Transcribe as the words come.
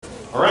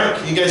All right,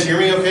 can you guys hear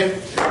me okay?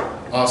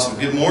 Awesome.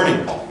 Good morning.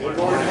 Good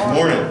morning. Good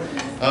morning.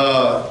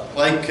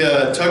 Like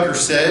Tucker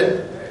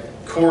said,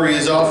 Corey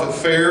is off at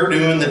fair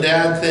doing the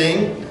dad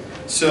thing.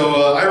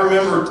 So I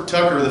remember,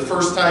 Tucker, the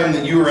first time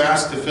that you were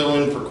asked to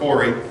fill in for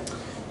Corey,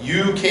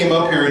 you came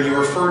up here and you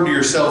referred to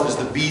yourself as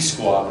the B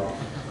Squad.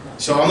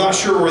 So I'm not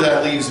sure where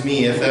that leaves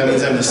me, if that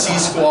means I'm the C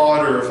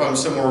Squad or if I'm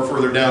somewhere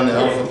further down the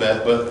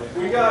alphabet. But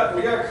we got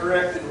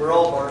corrected. We're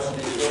all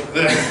varsity.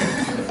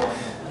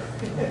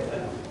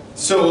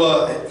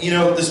 So,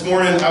 this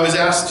morning I was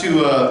asked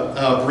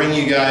to bring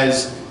you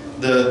guys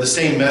the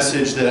same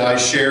message that I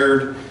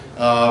shared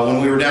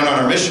when we were down on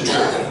our mission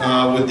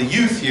trip with the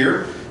youth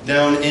here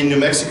down in New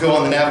Mexico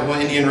on the Navajo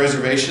Indian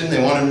Reservation.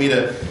 They wanted me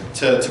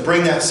to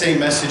bring that same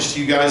message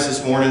to you guys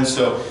this morning.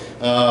 So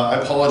I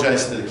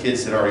apologize to the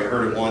kids that already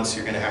heard it once.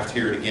 You're going to have to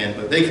hear it again.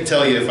 But they could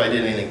tell you if I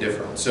did anything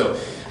different. So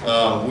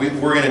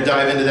we're going to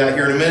dive into that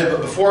here in a minute.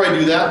 But before I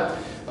do that,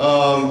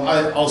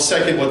 I'll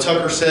second what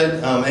Tucker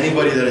said.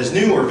 Anybody that is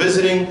new or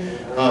visiting,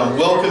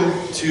 welcome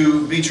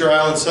to Beecher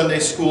Island Sunday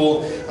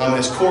School.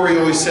 As Corey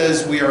always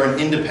says, we are an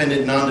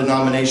independent,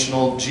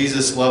 non-denominational,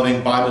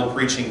 Jesus-loving,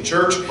 Bible-preaching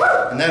church,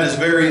 and that is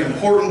very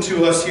important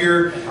to us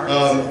here.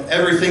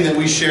 Everything that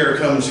we share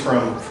comes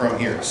from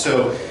here.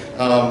 So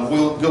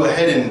we'll go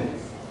ahead and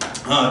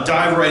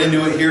dive right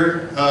into it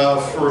here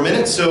for a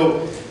minute.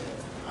 So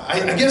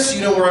I guess you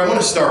know where I want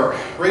to start.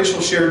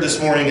 Rachel shared this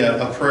morning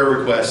a prayer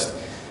request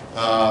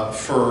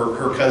for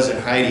her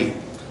cousin Heidi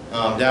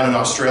down in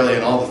Australia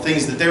and all the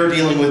things that they're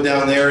dealing with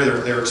down there.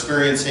 They're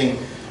experiencing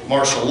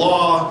martial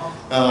law.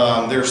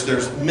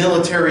 There's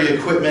military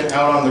equipment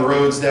out on the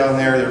roads down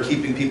there. They're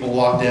keeping people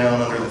locked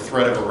down under the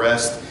threat of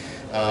arrest,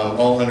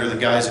 all under the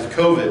guise of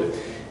COVID.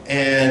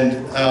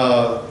 And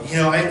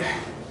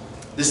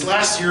this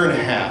last year and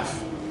a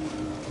half,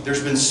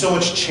 there's been so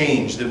much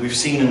change that we've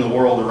seen in the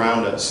world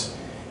around us,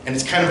 and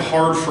it's kind of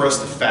hard for us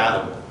to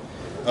fathom.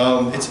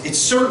 It's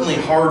certainly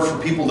hard for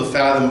people to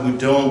fathom who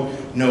don't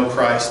know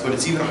Christ, but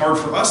it's even hard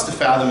for us to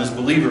fathom as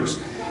believers.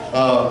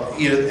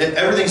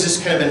 Everything's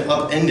just kind of been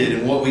upended,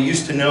 and what we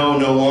used to know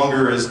no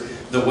longer is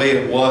the way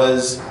it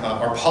was.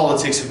 Our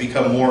politics have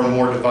become more and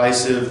more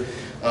divisive,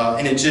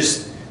 and it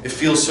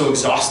feels so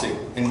exhausting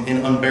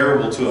and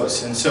unbearable to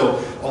us. And so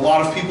a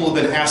lot of people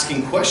have been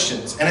asking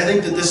questions, and I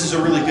think that this is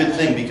a really good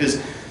thing because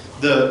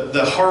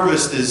the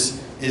harvest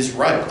is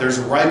ripe. There's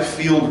a ripe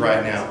field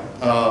right now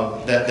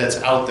that's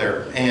out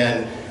there,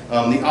 and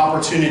the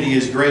opportunity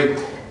is great.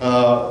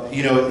 I'll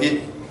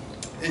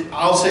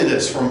say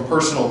this from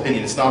personal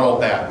opinion, it's not all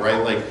bad,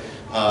 right? Like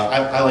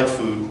I like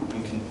food,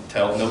 you can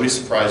tell, nobody's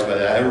surprised by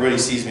that. Everybody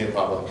sees me in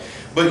public.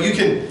 But you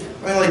can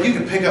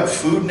pick up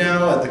food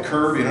now at the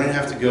curb, you don't even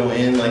have to go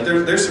in. Like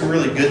there's some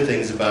really good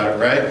things about it,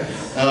 right?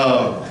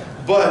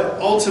 But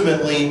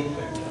ultimately,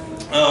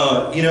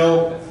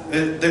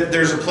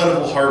 there's a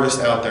plentiful harvest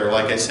out there,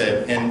 like I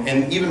said,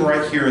 and even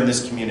right here in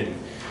this community.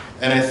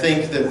 And I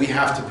think that we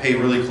have to pay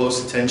really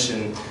close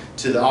attention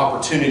to the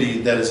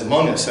opportunity that is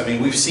among us. I mean,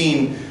 we've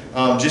seen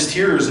just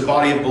here as a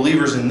body of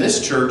believers in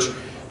this church,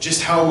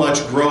 just how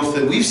much growth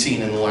that we've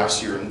seen in the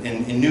last year,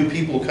 and new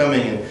people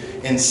coming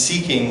and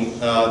seeking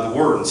the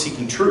Word and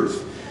seeking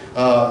truth.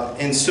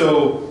 And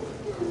so,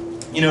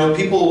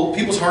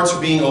 people's hearts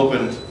are being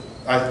opened,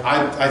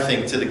 I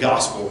think, to the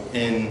gospel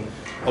in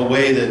a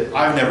way that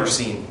I've never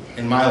seen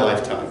in my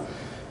lifetime.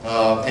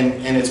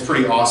 And it's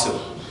pretty awesome.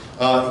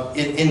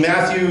 In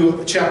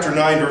Matthew chapter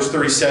 9, verse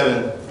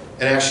 37,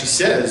 it actually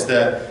says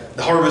that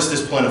the harvest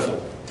is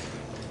plentiful,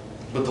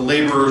 but the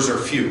laborers are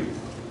few.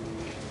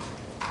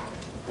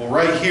 Well,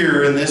 right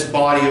here in this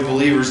body of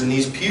believers in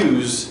these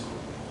pews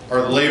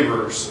are the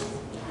laborers.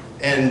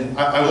 And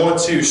I want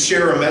to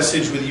share a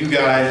message with you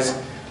guys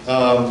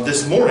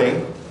this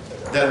morning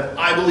that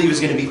I believe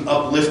is going to be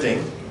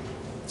uplifting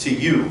to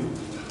you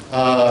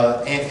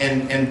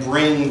and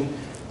bring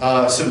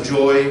some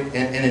joy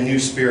and a new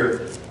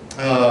spirit.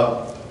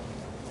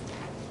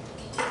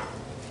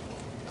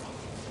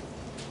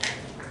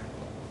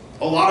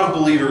 A lot of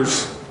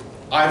believers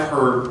I've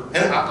heard,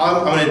 and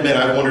I'm going to admit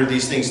I've wondered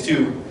these things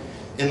too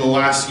in the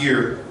last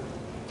year,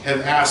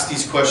 have asked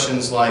these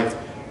questions like,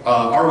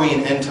 are we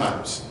in end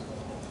times?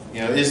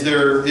 Is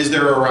there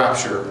a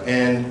rapture?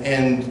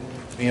 And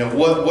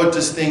what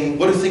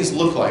do things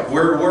look like?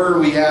 Where are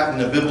we at in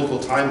the biblical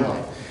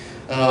timeline?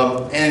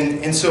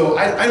 And so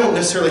I don't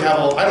necessarily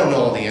I don't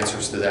know all the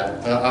answers to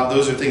that.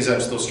 Those are things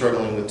I'm still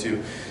struggling with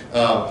too.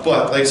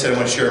 But like I said, I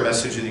want to share a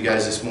message with you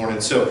guys this morning.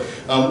 So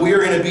we are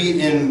going to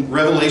be in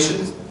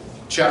Revelation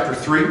chapter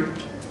 3.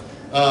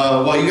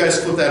 While you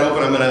guys flip that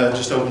open, I'm going to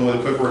just open with a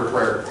quick word of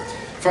prayer.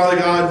 Father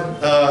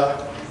God,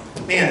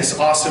 man, it's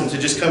awesome to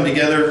just come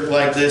together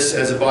like this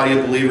as a body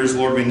of believers.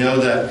 Lord, we know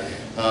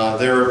that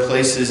there are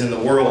places in the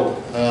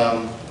world,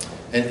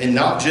 and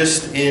not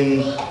just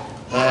in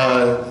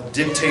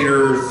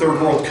dictator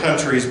third world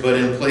countries, but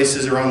in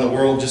places around the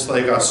world, just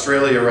like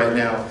Australia right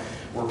now,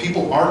 where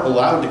people aren't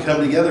allowed to come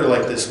together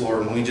like this,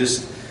 Lord. And we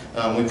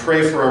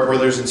pray for our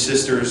brothers and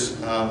sisters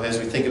as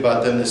we think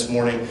about them this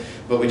morning.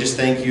 But we just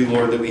thank you,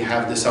 Lord, that we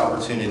have this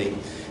opportunity.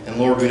 And And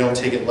Lord, we don't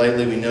take it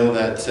lightly. We know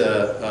that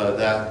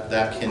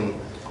that can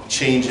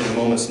change in a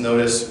moment's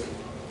notice.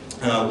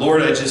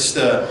 Lord,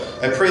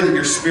 I pray that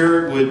your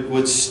Spirit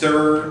would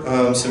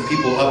stir some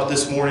people up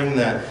this morning,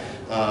 that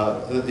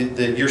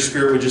your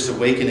Spirit would just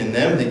awaken in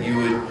them, that you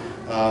would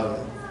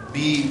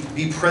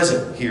be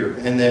present here,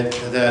 and that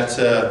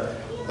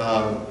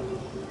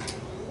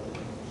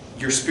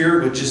your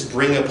Spirit would just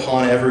bring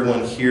upon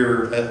everyone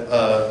here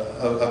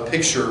a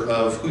picture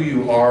of who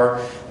you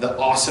are, the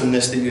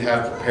awesomeness that you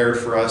have prepared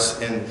for us,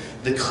 and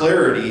the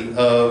clarity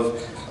of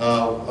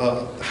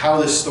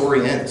how this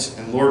story ends.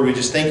 And Lord, we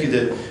just thank you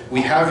that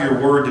we have your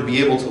word to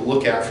be able to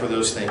look at for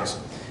those things.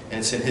 And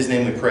it's in his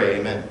name we pray,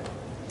 amen.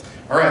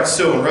 All right,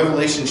 so in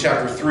Revelation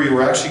chapter 3,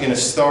 we're actually going to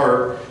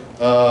start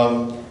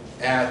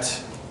at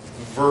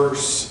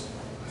verse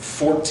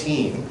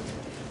 14.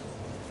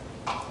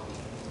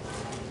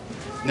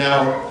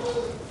 Now,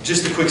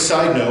 just a quick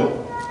side note.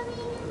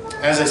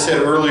 As I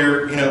said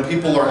earlier,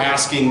 people are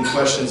asking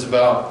questions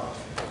about,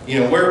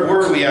 where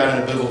are we at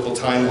in a biblical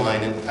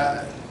timeline?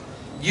 And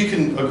you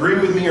can agree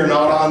with me or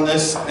not on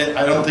this.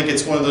 I don't think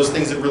it's one of those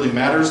things that really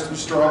matters too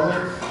strongly.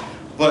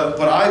 But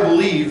I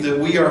believe that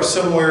we are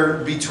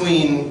somewhere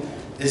between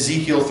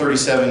Ezekiel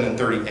 37 and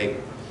 38,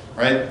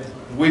 right?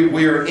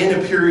 We are in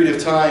a period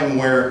of time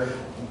where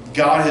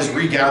God has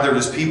regathered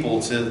his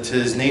people to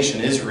his nation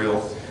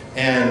Israel,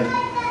 and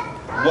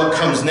what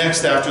comes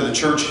next after the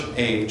church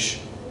age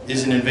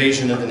is an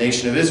invasion of the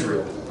nation of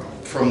Israel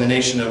from the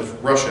nation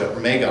of Russia, or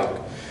Magog.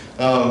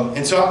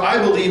 And so I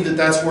believe that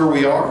that's where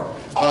we are.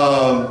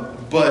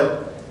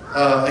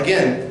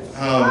 Again,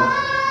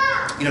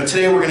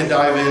 today we're going to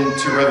dive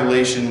into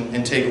Revelation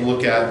and take a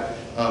look at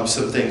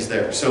some things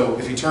there. So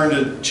if you turn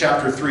to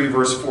chapter 3,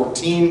 verse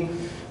 14,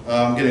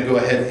 I'm going to go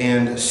ahead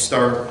and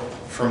start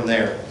from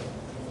there.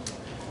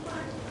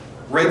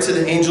 Write to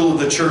the angel of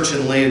the church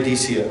in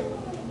Laodicea.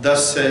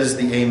 Thus says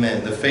the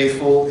Amen, the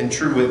faithful and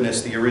true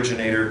witness, the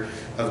originator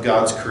of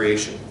God's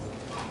creation.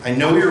 I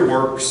know your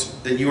works,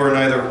 that you are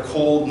neither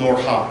cold nor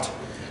hot.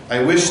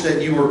 I wish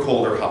that you were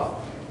cold or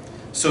hot.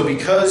 So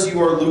because you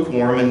are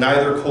lukewarm and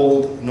neither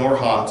cold nor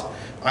hot,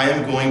 I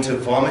am going to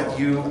vomit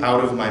you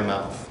out of my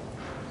mouth.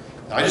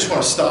 Now, I just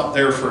want to stop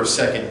there for a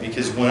second,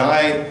 because when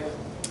I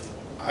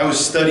was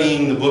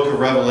studying the book of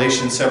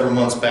Revelation several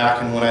months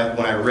back, and when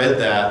I read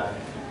that,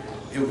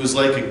 it was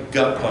like a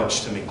gut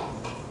punch to me.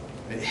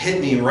 It hit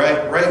me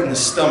right in the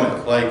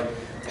stomach, like,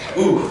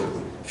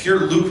 ooh, if you're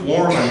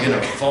lukewarm, I'm going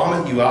to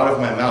vomit you out of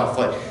my mouth.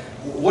 Like,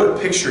 what a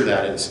picture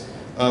that is.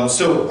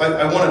 So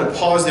I wanted to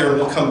pause there, and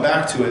we'll come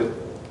back to it.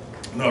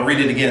 And I'll read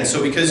it again.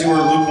 So because you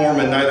are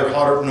lukewarm and neither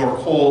hot nor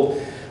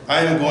cold,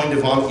 I am going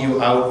to vomit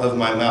you out of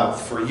my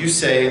mouth. For you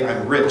say,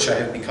 I'm rich, I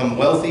have become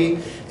wealthy,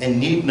 and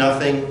need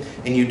nothing,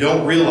 and you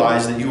don't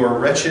realize that you are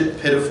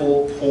wretched,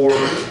 pitiful, poor,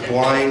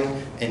 blind,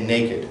 and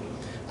naked.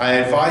 I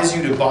advise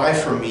you to buy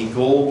from me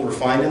gold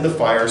refined in the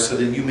fire, so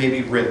that you may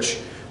be rich,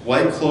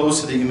 white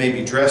clothes so that you may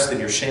be dressed, and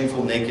your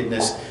shameful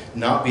nakedness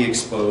not be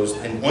exposed,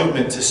 and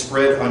ointment to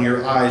spread on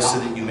your eyes so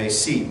that you may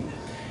see.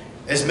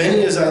 As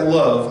many as I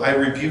love, I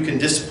rebuke and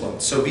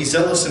discipline, so be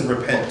zealous and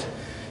repent.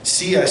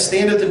 See, I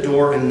stand at the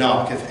door and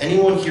knock. If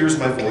anyone hears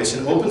my voice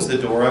and opens the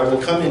door, I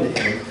will come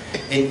into him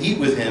and eat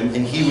with him,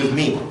 and he with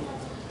me.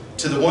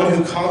 To the one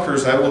who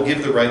conquers, I will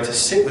give the right to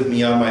sit with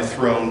me on my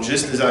throne,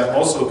 just as I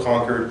also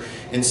conquered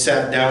and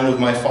sat down with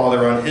my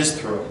Father on his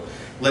throne.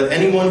 Let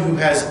anyone who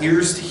has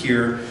ears to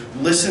hear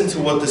listen to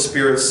what the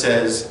Spirit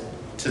says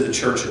to the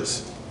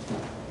churches.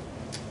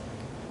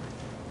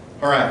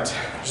 All right,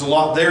 there's a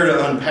lot there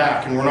to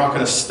unpack, and we're not going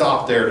to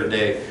stop there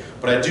today,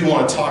 but I do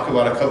want to talk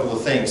about a couple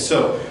of things.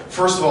 So,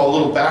 first of all, a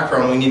little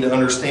background. We need to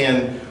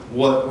understand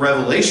what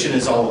Revelation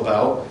is all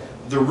about.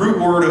 The root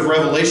word of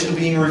revelation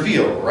being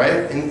reveal,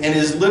 right? And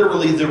is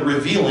literally the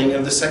revealing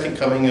of the second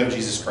coming of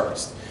Jesus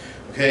Christ,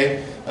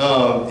 okay?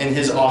 And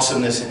his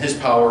awesomeness and his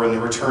power and the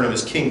return of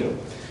his kingdom.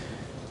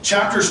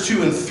 Chapters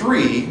 2 and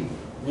 3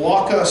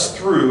 walk us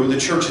through the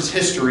church's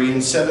history in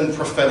 7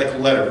 prophetic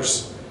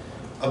letters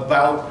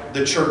about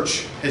the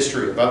church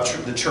history, about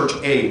the church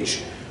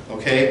age,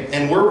 okay?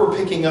 And where we're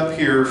picking up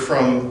here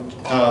from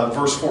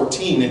verse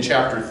 14 in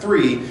chapter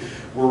 3,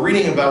 we're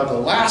reading about the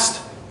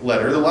last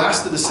letter, the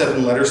last of the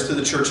 7 letters to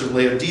the church of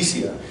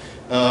Laodicea.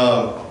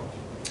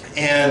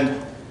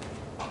 And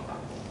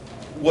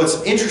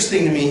what's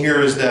interesting to me here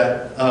is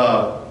that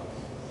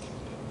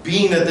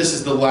being that this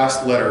is the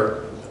last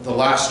letter, the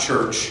last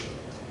church,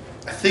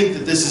 I think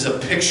that this is a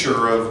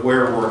picture of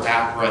where we're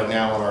at right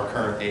now in our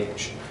current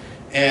age.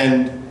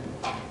 And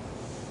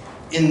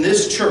in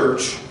this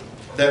church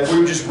that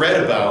we just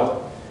read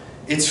about,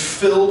 it's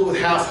filled with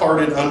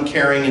half-hearted,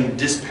 uncaring, and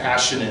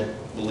dispassionate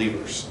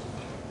believers.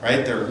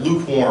 Right? They're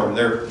lukewarm.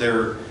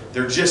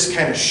 They're just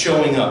kind of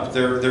showing up.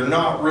 They're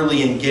not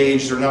really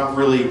engaged. They're not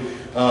really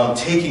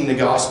taking the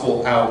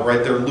gospel out.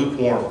 Right? They're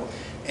lukewarm.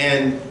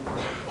 And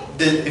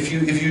if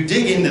you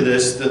dig into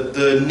this,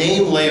 the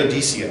name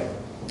Laodicea,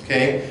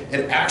 okay,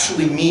 it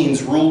actually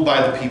means ruled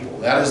by the people.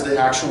 That is the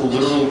actual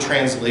literal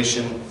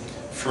translation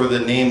for the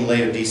name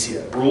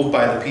Laodicea, ruled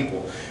by the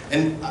people.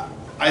 And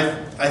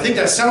I I think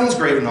that sounds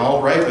great and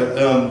all, right? But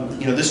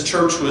this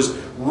church was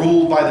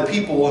ruled by the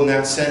people in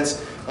that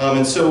sense,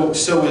 and so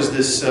is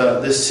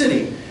this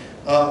city.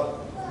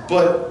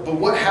 But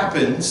what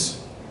happens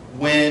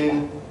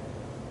when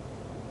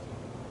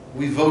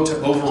we vote to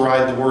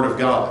override the Word of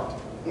God,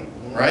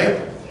 right?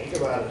 Think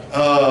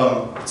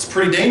about it. It's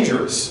pretty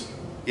dangerous.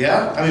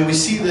 Yeah? I mean, we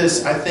see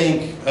this, I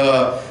think,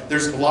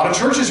 there's a lot of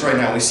churches right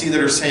now we see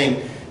that are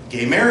saying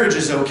gay marriage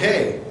is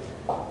okay,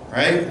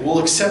 right? We'll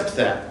accept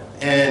that.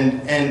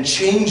 And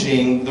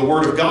changing the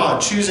Word of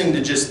God, choosing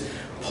to just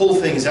pull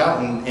things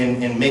out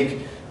and make,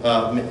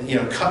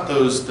 cut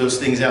those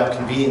things out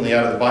conveniently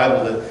out of the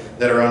Bible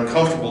that are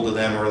uncomfortable to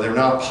them, or they're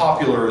not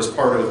popular as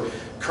part of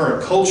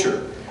current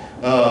culture.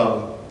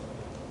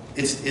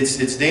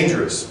 It's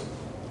dangerous.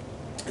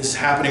 This is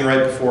happening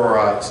right before our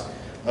eyes.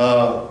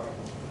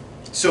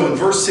 So in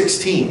verse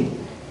 16,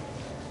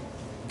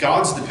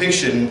 God's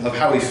depiction of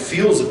how he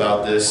feels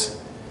about this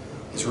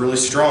is really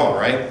strong,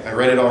 right? I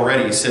read it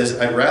already. He says,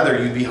 I'd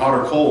rather you be hot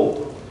or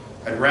cold.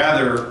 I'd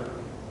rather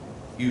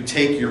you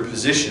take your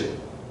position,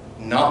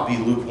 not be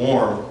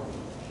lukewarm.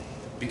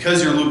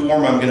 Because you're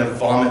lukewarm, I'm going to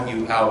vomit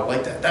you out.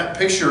 Like that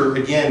picture,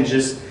 again,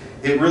 just,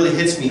 it really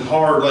hits me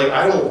hard. Like,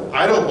 I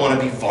don't want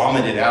to be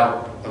vomited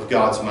out of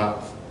God's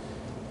mouth.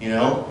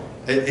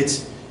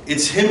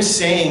 It's him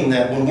saying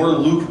that when we're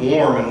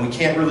lukewarm and we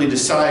can't really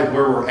decide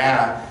where we're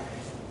at,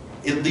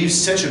 it leaves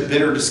such a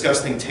bitter,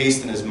 disgusting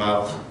taste in his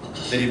mouth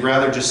that he'd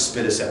rather just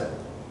spit us out.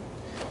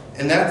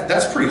 And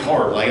that's pretty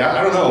hard. Like,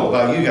 I don't know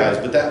about you guys,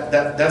 but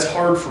that's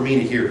hard for me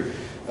to hear.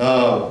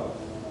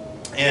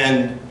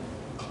 And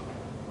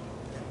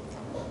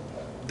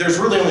there's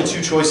really only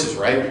two choices,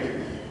 right?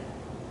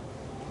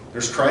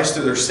 There's Christ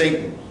or there's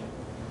Satan.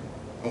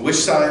 And which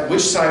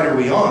side are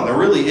we on? There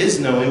really is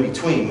no in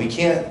between. We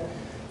can't.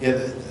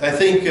 I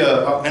think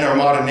in our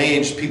modern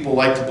age, people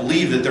like to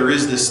believe that there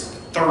is this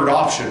third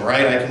option,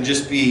 right? I can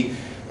just be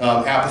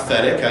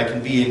apathetic. I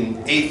can be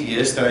an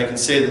atheist, and I can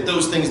say that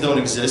those things don't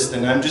exist,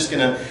 and I'm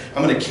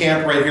gonna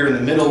camp right here in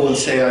the middle and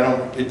say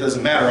it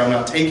doesn't matter. I'm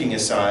not taking a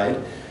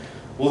side.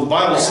 Well, the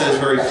Bible says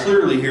very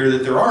clearly here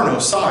that there are no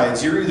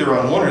sides. You're either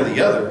on one or the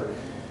other.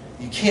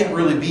 You can't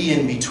really be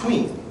in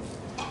between.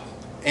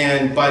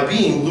 And by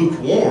being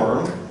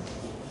lukewarm,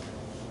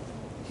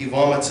 he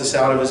vomits us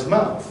out of his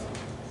mouth.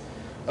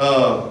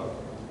 God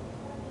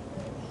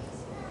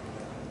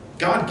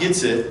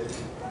gets it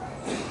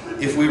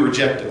if we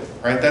reject him,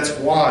 right? That's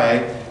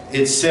why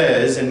it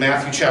says in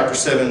Matthew chapter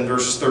 7,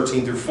 verses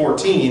 13 through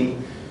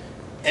 14,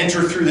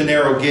 enter through the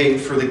narrow gate,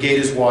 for the gate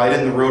is wide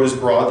and the road is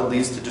broad that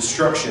leads to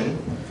destruction,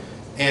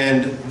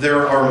 and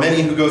there are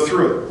many who go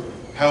through it.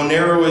 How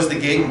narrow is the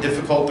gate and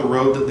difficult the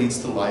road that leads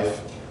to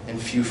life,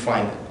 and few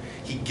find it.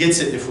 He gets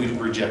it if we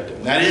reject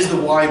him. That is the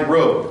wide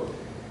road,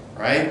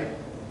 right?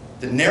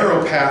 The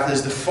narrow path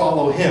is to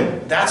follow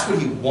him. That's what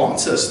he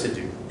wants us to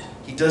do.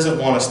 He doesn't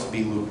want us to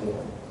be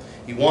lukewarm.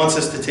 He wants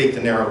us to take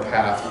the narrow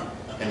path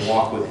and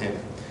walk with him.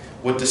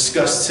 What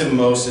disgusts him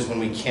most is when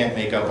we can't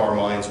make up our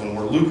minds, when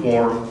we're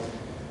lukewarm,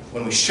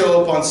 when we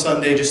show up on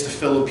Sunday just to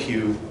fill a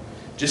pew,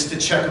 just to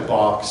check a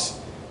box,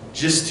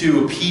 just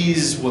to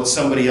appease what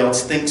somebody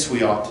else thinks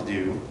we ought to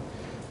do,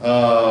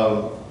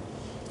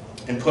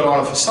 and put on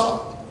a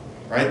facade,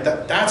 right?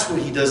 That's what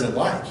he doesn't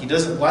like. He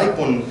doesn't like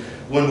when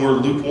we're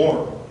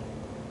lukewarm.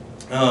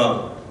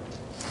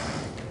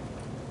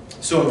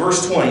 So in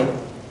verse 20,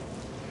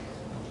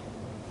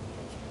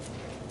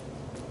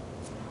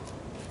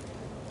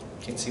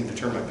 can't seem to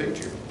turn my page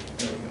here.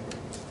 There we go.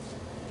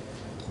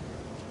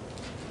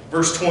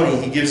 Verse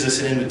 20, he gives us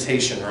an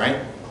invitation, right?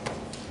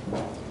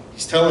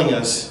 He's telling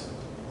us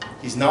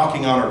he's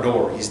knocking on our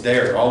door. He's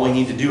there. All we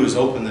need to do is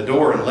open the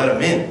door and let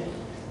him in,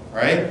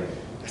 right?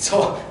 That's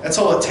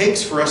all it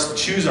takes for us to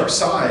choose our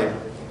side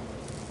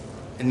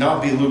and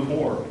not be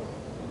lukewarm.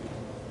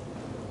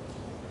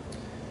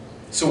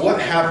 So what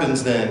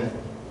happens then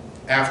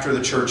after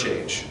the church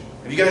age?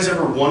 Have you guys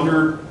ever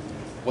wondered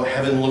what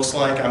heaven looks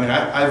like? I mean,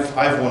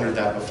 I've wondered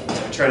that before.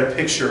 I try to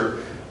picture,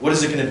 what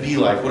is it going to be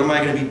like? What am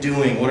I going to be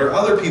doing? What are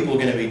other people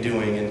going to be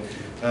doing? And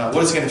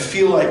what is it going to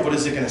feel like? What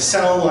is it going to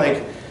sound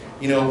like?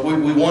 We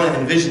want to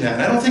envision that.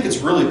 And I don't think it's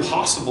really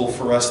possible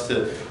for us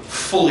to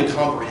fully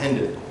comprehend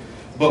it.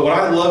 But what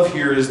I love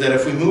here is that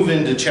if we move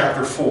into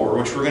chapter 4,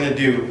 which we're going to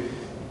do,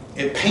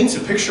 it paints a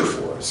picture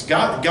for us.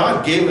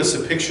 God gave us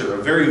a picture, a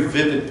very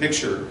vivid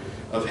picture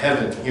of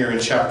heaven here in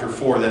chapter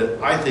 4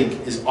 that I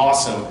think is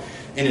awesome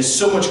and is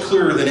so much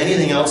clearer than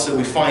anything else that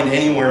we find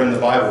anywhere in the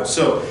Bible.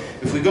 So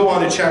if we go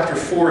on to chapter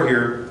 4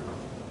 here,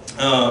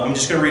 I'm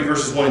just going to read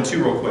verses 1 and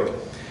 2 real quick.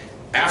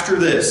 After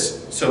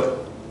this,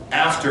 so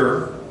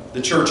after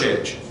the church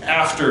age,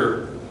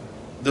 after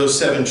those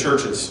 7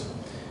 churches,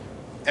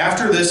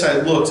 after this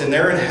I looked, and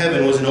there in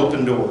heaven was an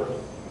open door.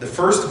 The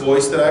first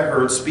voice that I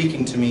heard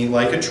speaking to me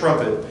like a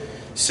trumpet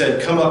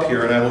said, "Come up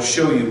here, and I will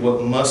show you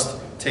what must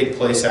take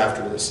place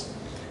after this."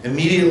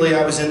 Immediately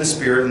I was in the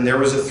Spirit, and there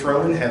was a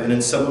throne in heaven,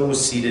 and someone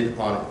was seated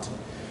on it.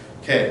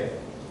 Okay,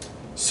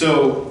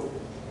 so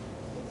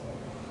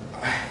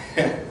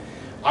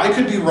I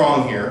could be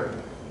wrong here,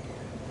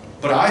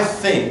 But I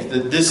think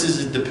that this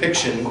is a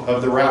depiction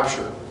of the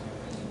rapture.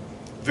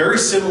 Very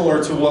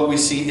similar to what we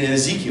see in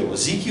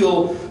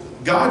Ezekiel.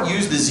 God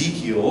used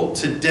Ezekiel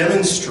to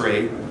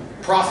demonstrate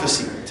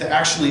prophecy, to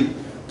actually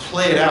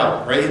play it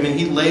out, right? I mean,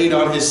 he laid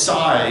on his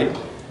side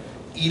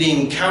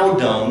eating cow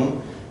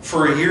dung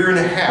for 1.5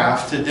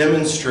 years to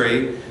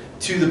demonstrate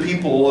to the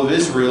people of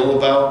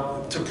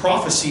Israel to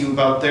prophecy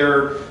about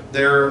their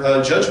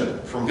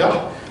judgment from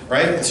God,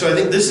 right? And so I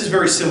think this is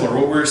very similar.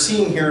 What we're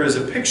seeing here is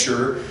a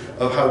picture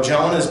of how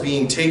John is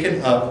being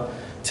taken up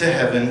to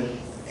heaven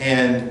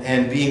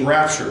and being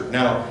raptured.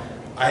 Now,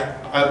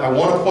 I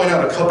want to point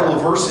out a couple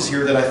of verses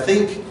here that I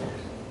think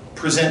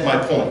present my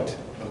point,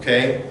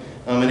 okay?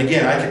 And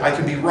again, I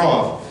could be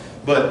wrong,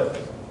 but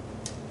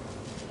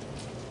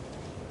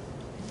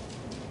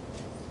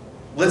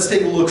let's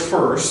take a look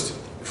first.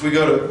 If we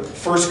go to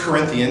 1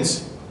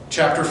 Corinthians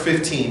chapter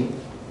 15,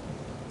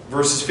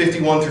 verses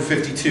 51 through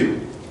 52,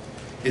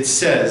 it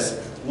says,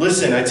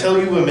 "Listen, I tell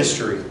you a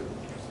mystery.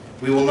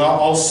 We will not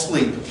all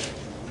sleep,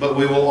 but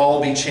we will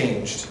all be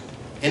changed.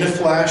 In a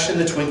flash, in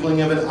the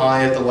twinkling of an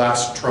eye, at the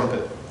last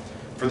trumpet.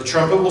 For the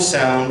trumpet will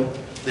sound,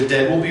 the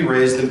dead will be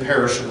raised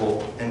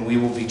imperishable, and we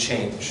will be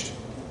changed."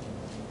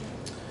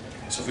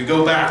 So if we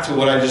go back to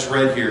what I just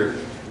read here,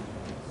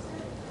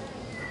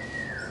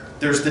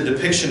 there's the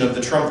depiction of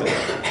the trumpet.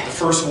 The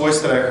first voice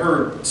that I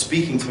heard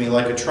speaking to me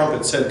like a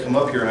trumpet said, "Come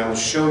up here and I will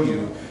show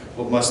you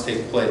what must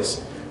take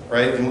place."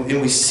 Right?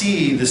 And we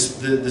see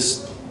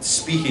this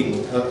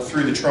speaking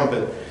through the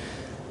trumpet.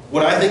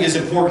 What I think is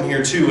important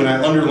here too, and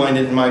I underlined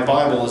it in my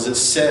Bible, is it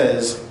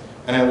says,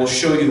 "And I will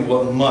show you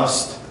what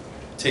must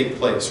take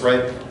place,"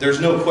 right? There's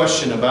no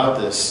question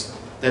about this,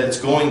 that it's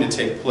going to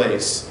take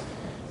place.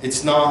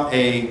 It's not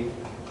a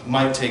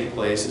might take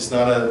place. It's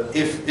not a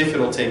if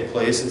it'll take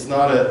place. It's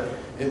not a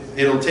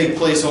it'll take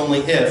place only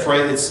if,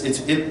 right?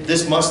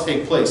 This must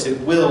take place.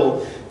 It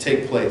will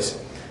take place.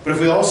 But if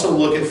we also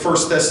look at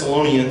 1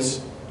 Thessalonians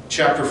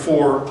chapter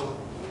 4,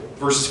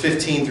 verses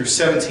 15 through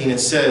 17, it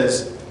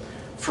says,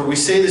 "For we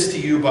say this to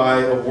you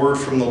by a word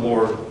from the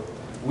Lord.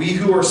 We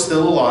who are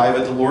still alive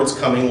at the Lord's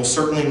coming will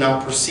certainly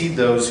not precede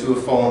those who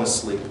have fallen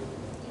asleep.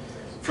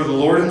 For the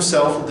Lord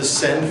himself will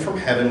descend from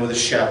heaven with a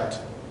shout,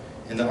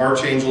 and the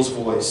archangel's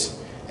voice,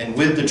 and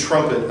with the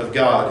trumpet of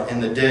God,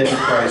 and the dead in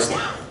Christ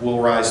will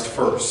rise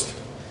first.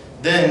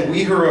 Then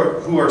we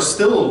who are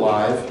still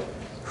alive,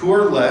 who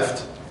are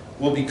left,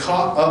 will be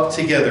caught up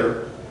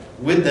together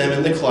with them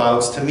in the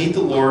clouds to meet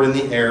the Lord in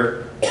the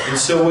air, and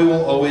so we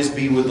will always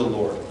be with the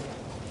Lord."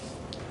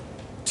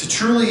 To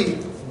truly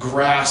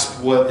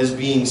grasp what is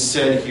being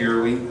said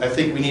here, I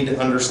think we need to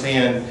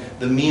understand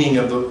the meaning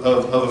of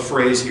a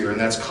phrase here, and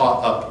that's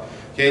 "caught up."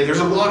 Okay, there's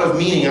a lot of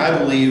meaning, I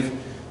believe,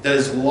 that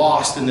is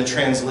lost in the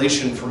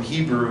translation from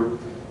Hebrew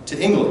to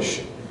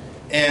English.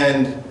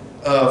 And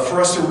for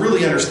us to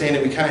really understand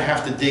it, we kind of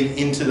have to dig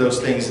into those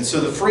things. And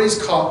so the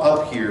phrase "caught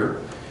up" here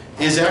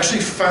is actually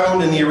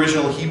found in the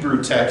original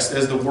Hebrew text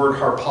as the word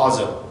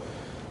harpazo.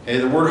 Okay,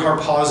 the word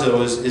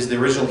harpazo is the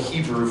original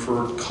Hebrew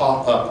for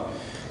 "caught up."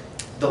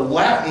 The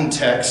Latin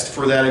text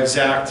for that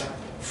exact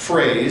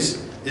phrase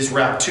is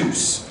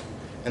raptus,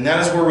 and that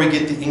is where we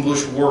get the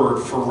English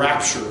word for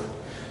rapture.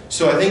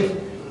 So I think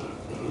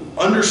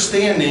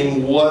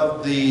understanding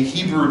what the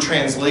Hebrew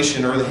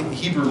translation or the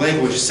Hebrew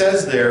language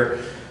says there,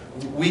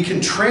 we can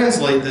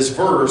translate this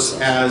verse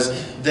as,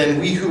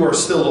 "Then we who are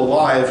still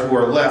alive, who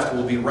are left,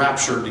 will be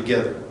raptured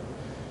together."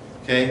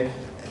 Okay?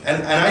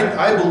 And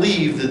I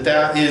believe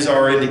that is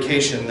our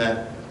indication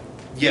that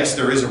yes,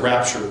 there is a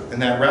rapture,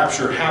 and that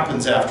rapture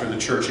happens after the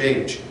church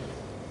age.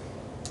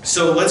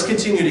 So let's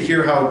continue to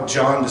hear how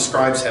John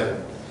describes heaven.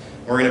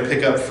 We're going to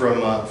pick up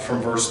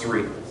from verse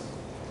 3.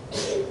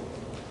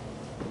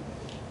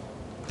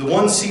 "The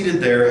one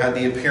seated there had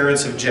the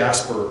appearance of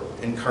jasper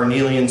and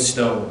carnelian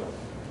stone.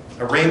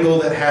 A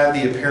rainbow that had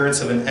the appearance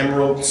of an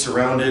emerald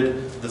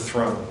surrounded the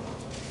throne.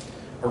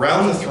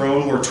 Around the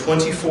throne were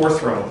 24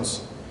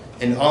 thrones,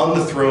 and on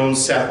the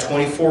thrones sat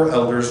 24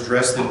 elders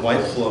dressed in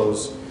white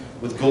clothes,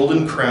 with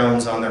golden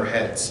crowns on their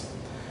heads.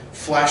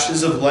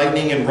 Flashes of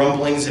lightning and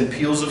rumblings and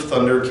peals of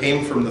thunder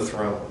came from the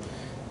throne.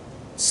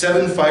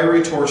 7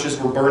 fiery torches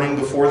were burning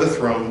before the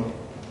throne,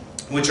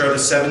 which are the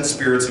 7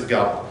 spirits of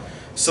God.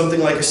 Something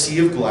like a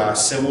sea of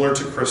glass, similar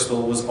to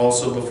crystal, was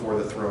also before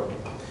the throne.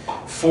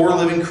 4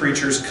 living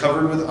creatures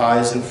covered with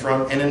eyes in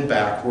front and in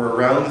back were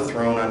around the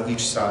throne on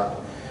each side.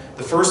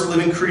 The first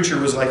living creature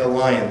was like a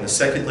lion. The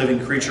second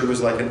living creature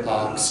was like an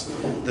ox.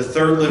 The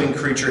third living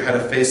creature had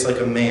a face like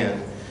a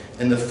man.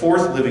 And the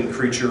fourth living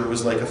creature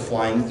was like a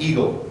flying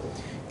eagle.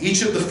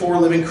 Each of the 4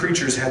 living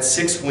creatures had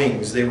 6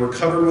 wings. They were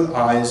covered with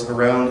eyes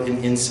around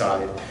and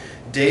inside.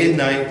 Day and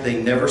night they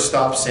never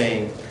stopped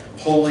saying,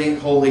 'Holy,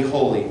 holy,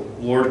 holy,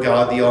 Lord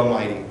God the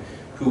Almighty,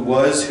 who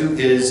was, who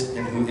is,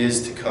 and who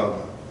is to come.'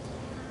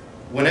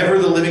 Whenever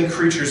the living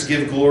creatures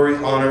give glory,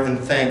 honor, and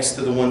thanks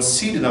to the one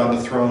seated on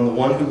the throne, the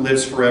one who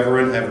lives forever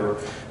and ever,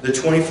 the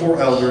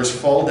 24 elders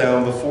fall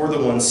down before the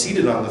one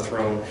seated on the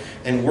throne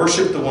and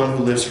worship the one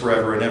who lives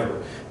forever and ever.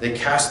 They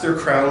cast their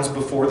crowns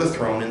before the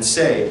throne and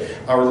say,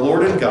 "Our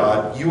Lord and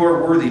God, you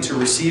are worthy to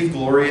receive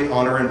glory and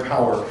honor and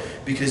power,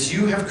 because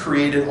you have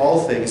created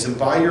all things, and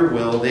by your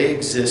will they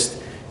exist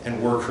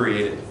and were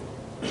created."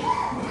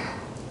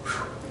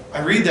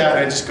 I read that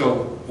and I just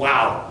go,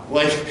 wow.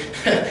 Like,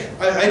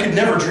 I could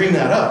never dream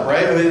that up,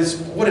 right? I mean,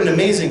 what an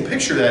amazing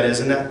picture that is.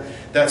 And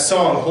that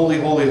song, "Holy,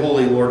 Holy,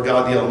 Holy, Lord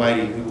God the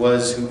Almighty, who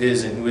was, who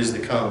is, and who is to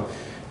come."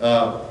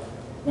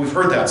 We've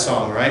heard that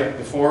song, right,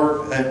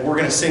 before, and we're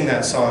going to sing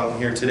that song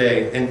here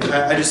today. And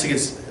I just think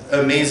it's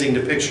amazing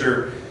to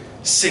picture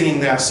singing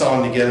that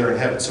song together in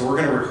heaven. So we're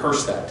going to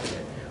rehearse that today.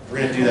 We're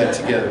going to do that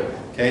together.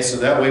 Okay, so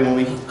that way when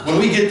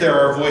we get there,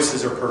 our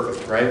voices are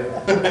perfect, right?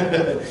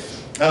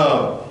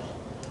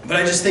 But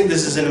I just think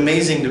this is an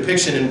amazing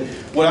depiction. And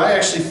what I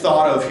actually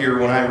thought of here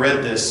when I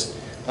read this,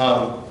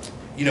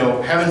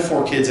 having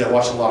 4 kids, I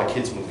watch a lot of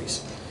kids movies.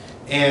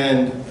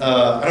 And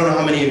I don't know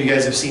how many of you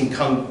guys have seen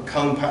Kung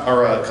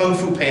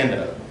Fu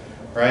Panda,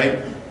 right?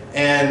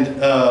 And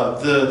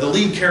the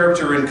lead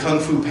character in Kung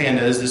Fu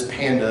Panda is this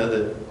panda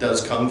that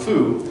does kung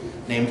fu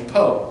named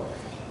Po.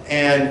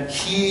 And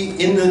he,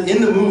 in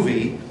the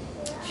movie,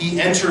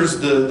 he enters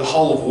the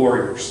Hall of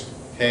Warriors,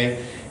 okay?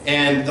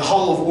 And the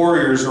Hall of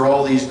Warriors are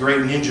all these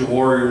great ninja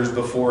warriors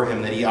before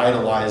him that he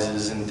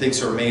idolizes and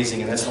thinks are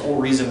amazing. And that's the whole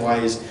reason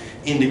why he's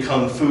into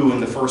Kung Fu in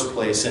the first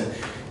place. And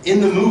in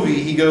the movie,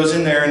 he goes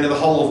in there into the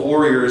Hall of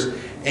Warriors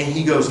and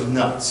he goes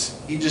nuts.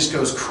 He just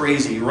goes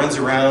crazy. He runs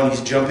around, he's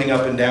jumping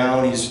up and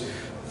down, he's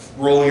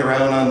rolling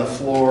around on the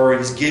floor,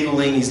 he's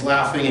giggling, he's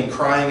laughing and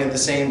crying at the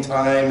same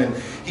time. And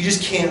he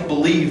just can't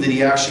believe that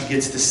he actually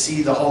gets to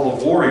see the Hall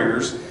of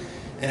Warriors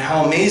and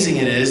how amazing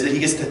it is that he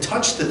gets to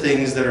touch the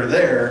things that are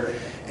there.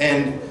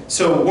 And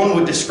so one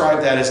would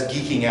describe that as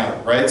geeking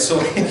out, right? So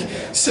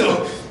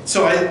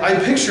I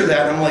picture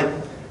that and I'm like,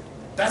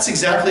 that's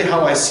exactly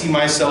how I see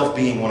myself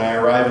being when I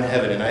arrive in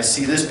heaven. And I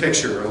see this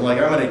picture. I'm like,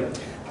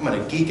 I'm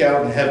gonna geek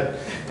out in heaven.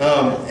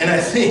 And I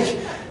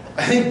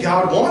think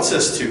God wants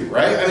us to,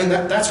 right? I mean,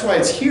 that's why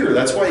it's here.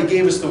 That's why He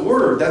gave us the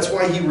Word. That's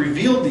why He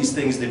revealed these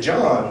things to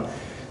John,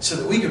 so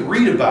that we could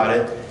read about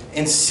it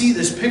and see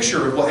this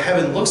picture of what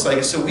heaven looks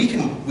like. So we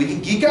can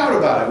geek out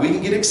about it. We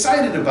can get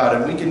excited about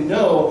it. We can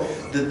know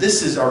that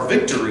this is our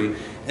victory,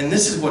 and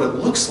this is what it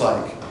looks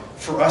like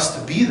for us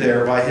to be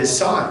there by His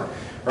side,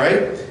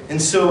 right? And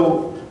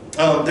so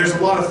there's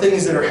a lot of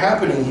things that are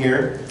happening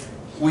here.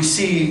 We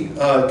see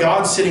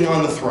God sitting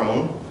on the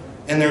throne,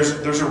 and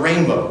there's a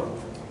rainbow.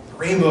 The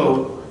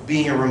rainbow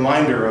being a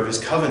reminder of His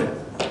covenant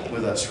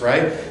with us,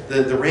 right?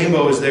 The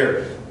rainbow is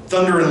there.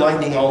 Thunder and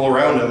lightning all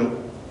around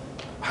Him,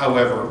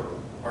 however,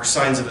 are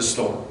signs of a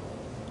storm.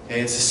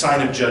 Okay? It's a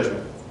sign of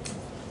judgment.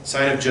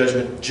 Sign of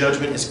judgment.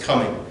 Judgment is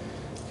coming.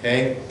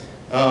 Okay?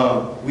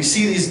 We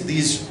see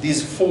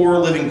these 4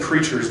 living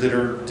creatures that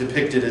are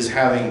depicted as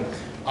having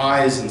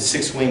eyes and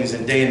 6 wings,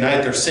 and day and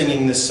night they're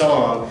singing this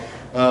song,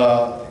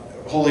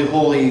 "Holy,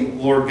 Holy,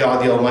 Lord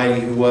God the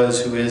Almighty, who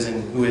was, who is,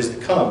 and who is to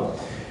come."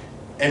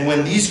 And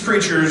when these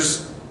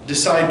creatures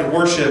decide to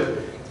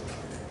worship,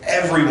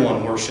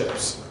 everyone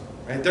worships.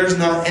 Right? There's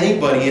not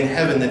anybody in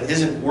heaven that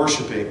isn't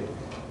worshiping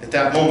at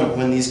that moment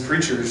when these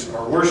creatures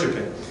are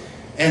worshiping.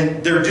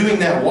 And they're doing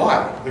that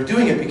why? They're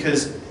doing it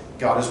because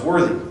God is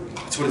worthy.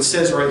 That's what it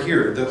says right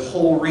here. The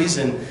whole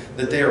reason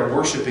that they are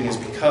worshiping is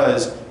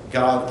because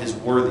God is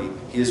worthy.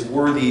 He is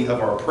worthy of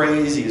our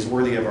praise. He is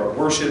worthy of our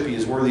worship. He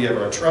is worthy of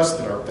our trust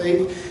and our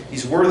faith.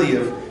 He's worthy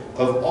of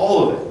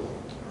all of it.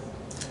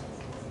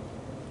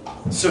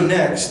 So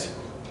next,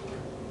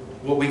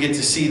 what we get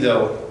to see,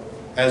 though,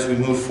 as we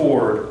move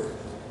forward,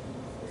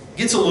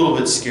 gets a little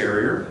bit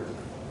scarier,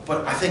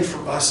 but I think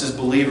for us as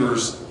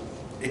believers,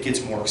 it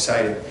gets more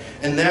exciting.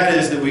 And that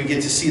is that we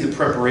get to see the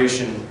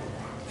preparation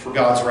for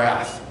God's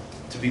wrath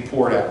to be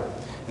poured out.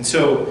 And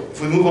so,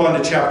 if we move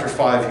on to chapter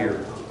 5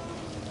 here,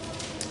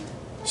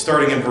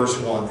 starting in verse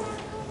 1.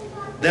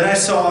 "Then I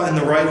saw in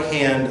the right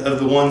hand of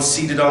the one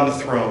seated on the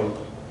throne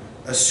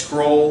a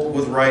scroll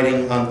with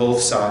writing on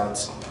both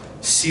sides,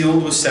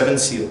 sealed with 7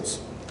 seals.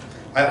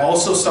 I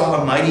also saw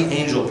a mighty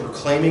angel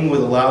proclaiming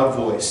with a loud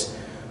voice,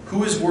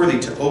 'Who is worthy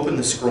to open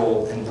the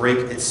scroll and break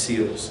its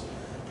seals?'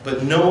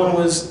 But no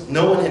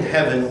one in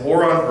heaven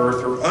or on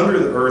earth or under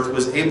the earth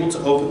was able to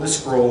open the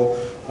scroll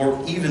or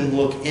even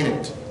look in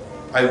it.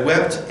 I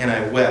wept and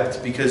I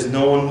wept because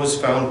no one was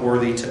found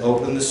worthy to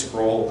open the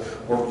scroll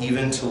or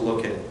even to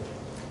look at it."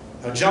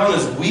 Now John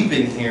is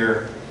weeping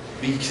here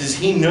because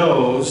he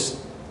knows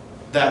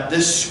that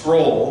this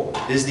scroll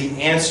is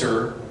the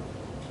answer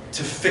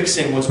to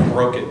fixing what's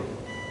broken.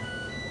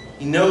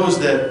 He knows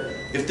that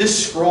if this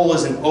scroll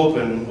isn't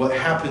open, what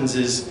happens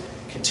is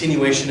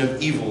continuation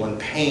of evil and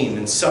pain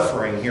and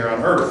suffering here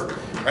on earth.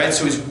 Right?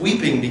 So he's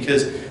weeping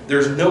because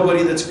there's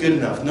nobody that's good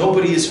enough.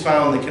 Nobody is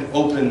found that can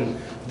open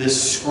this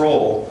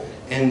scroll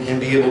and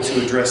be able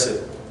to address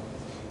it.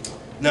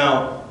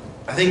 Now,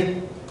 I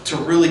think to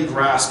really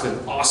grasp an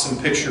awesome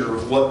picture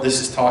of what this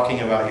is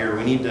talking about here,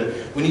 we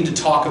need to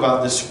talk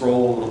about this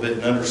scroll a little bit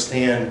and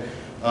understand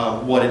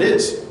what it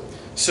is.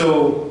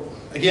 So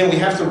again, we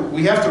have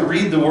to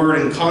read the word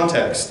in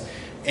context.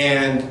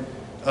 And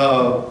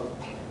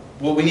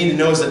what we need to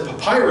know is that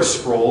papyrus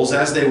scrolls,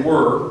 as they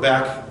were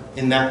back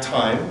in that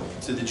time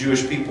to the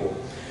Jewish people,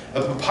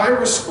 a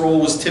papyrus scroll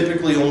was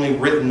typically only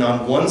written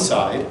on one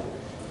side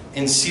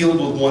and sealed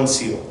with one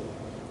seal.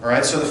 All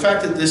right, so the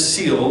fact that this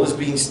seal is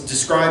being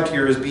described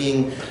here as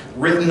being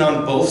written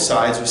on both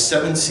sides with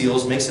 7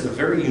 seals makes it a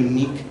very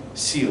unique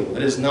seal.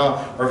 It is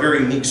not a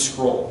very unique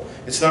scroll.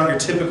 It's not your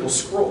typical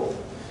scroll.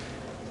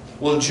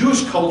 Well, in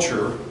Jewish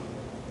culture,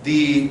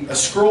 a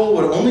scroll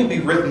would only be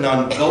written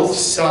on both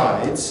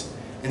sides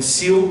and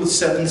sealed with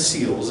 7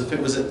 seals if it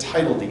was a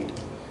title deed.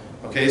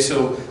 Okay,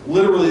 so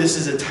literally this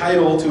is a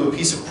title to a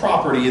piece of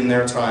property in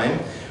their time,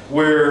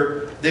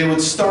 where they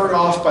would start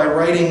off by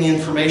writing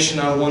information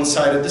on one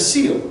side of the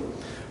seal.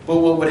 But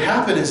what would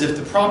happen is if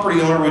the property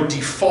owner would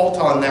default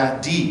on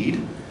that deed,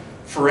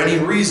 for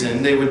any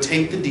reason, they would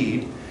take the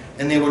deed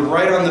and they would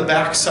write on the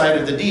back side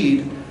of the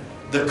deed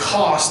the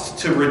cost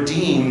to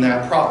redeem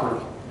that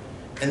property.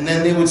 And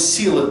then they would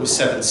seal it with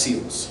 7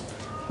 seals.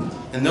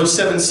 And those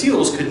 7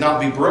 seals could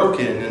not be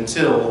broken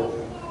until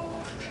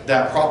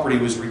that property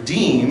was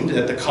redeemed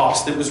at the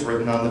cost that was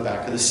written on the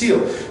back of the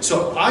seal.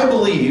 So I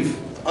believe,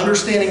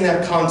 understanding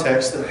that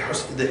context,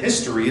 the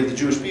history of the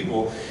Jewish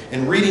people,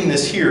 and reading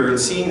this here and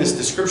seeing this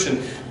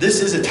description,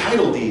 this is a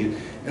title deed.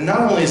 And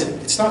not only is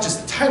it's not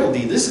just a title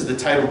deed, this is the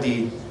title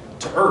deed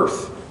to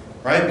earth,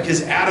 right?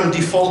 Because Adam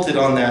defaulted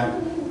on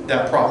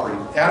that property.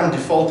 Adam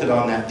defaulted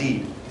on that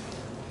deed.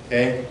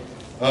 Okay?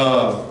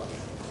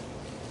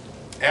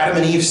 Adam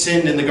and Eve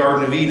sinned in the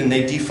Garden of Eden,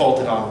 they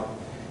defaulted on it.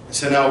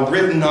 So now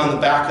written on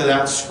the back of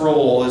that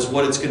scroll is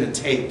what it's going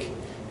to take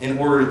in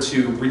order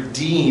to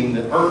redeem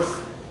the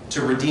earth,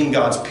 to redeem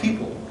God's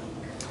people.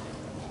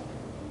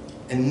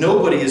 And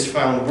nobody is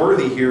found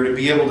worthy here to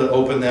be able to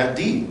open that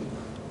deed.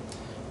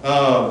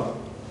 I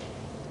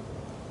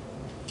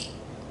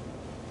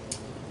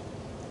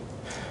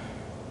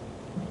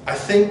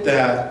think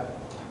that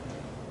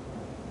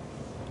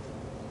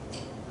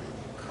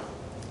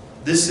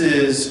this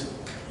is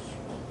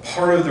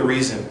part of the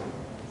reason.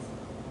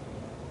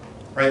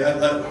 Right?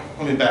 Let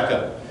me back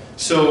up.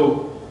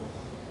 So,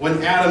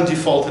 when Adam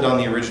defaulted on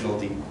the original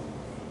deed,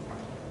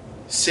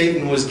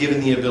 Satan was given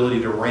the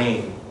ability to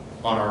reign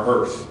on our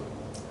earth.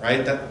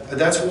 Right?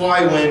 That's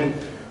why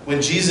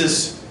when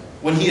Jesus,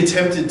 when he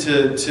attempted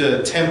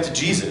to tempt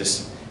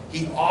Jesus,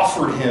 he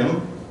offered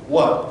him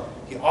what?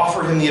 He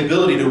offered him the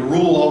ability to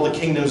rule all the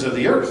kingdoms of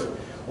the earth.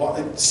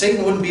 Well,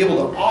 Satan wouldn't be able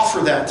to offer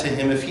that to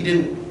him if he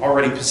didn't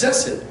already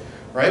possess it.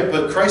 Right?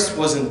 But Christ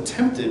wasn't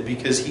tempted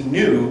because he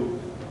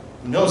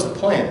knows the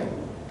plan.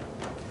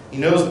 He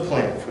knows the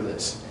plan for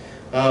this.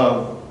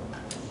 All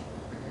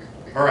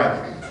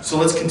right, so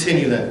let's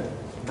continue then.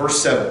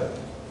 Verse 7.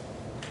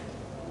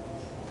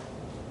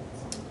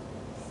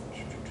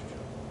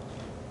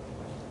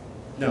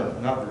 No,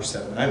 not verse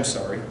 7. I'm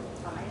sorry.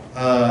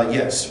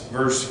 Yes,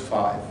 verse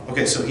 5.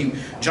 Okay, so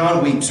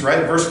John weeps,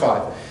 right? Verse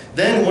 5.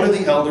 Then one of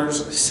the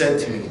elders said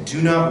to me,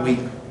 "Do not weep.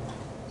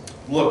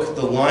 Look,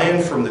 the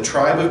Lion from the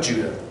tribe of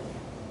Judah,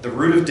 the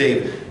Root of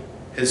David,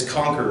 has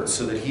conquered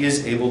so that he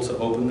is able to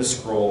open the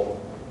scroll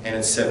and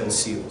its 7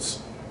 seals."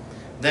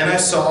 Then I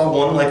saw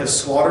one like a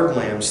slaughtered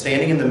lamb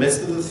standing in the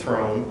midst of the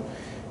throne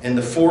and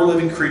the 4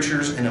 living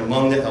creatures and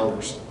among the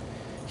elders.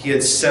 He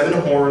had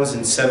 7 horns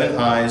and 7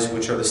 eyes,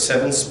 which are the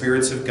 7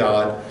 spirits of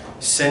God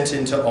sent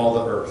into all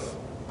the earth.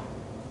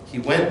 He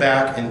went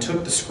back and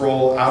took the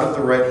scroll out of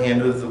the right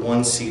hand of the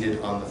one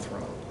seated on the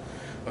throne.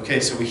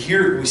 Okay, so we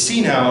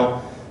see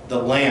now the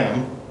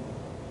Lamb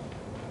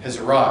has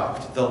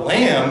arrived. The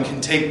Lamb can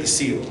take the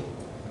seal.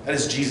 That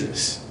is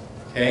Jesus.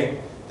 Okay?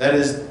 That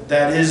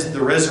is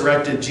the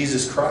resurrected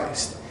Jesus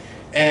Christ.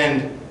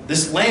 And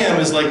this lamb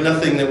is like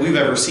nothing that we've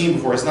ever seen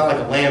before. It's not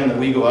like a lamb that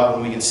we go out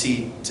and we can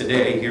see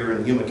today here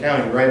in Yuma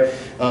County, right?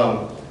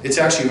 It's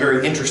actually a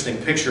very interesting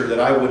picture that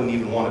I wouldn't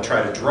even want to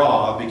try to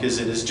draw because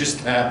it is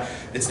just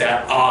it's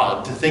that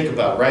odd to think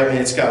about, right? I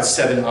mean, it's got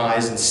 7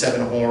 eyes and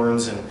 7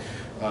 horns, and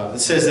it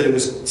says that it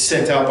was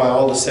sent out by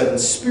all the 7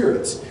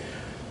 spirits.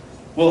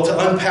 Well,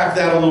 to unpack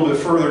that a little bit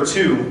further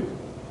too,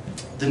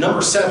 the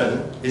number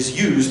 7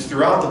 is used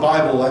throughout the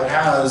Bible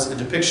as a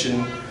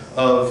depiction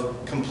of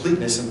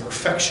completeness and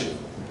perfection,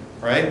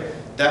 right?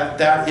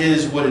 That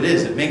is what it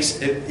is.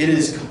 It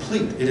is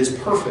complete. It is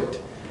perfect.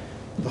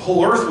 The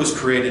whole earth was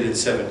created in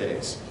 7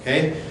 days.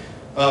 Okay,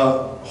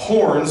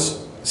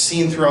 horns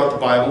seen throughout the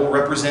Bible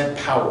represent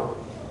power.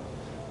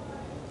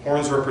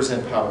 Horns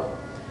represent power,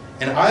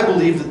 and I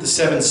believe that the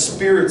 7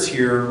 spirits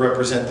here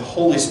represent the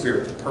Holy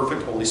Spirit, the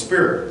perfect Holy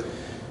Spirit.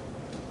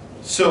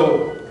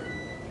 So,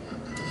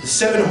 the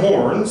 7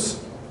 horns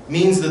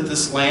means that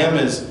this lamb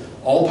is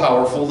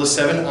all-powerful. The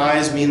 7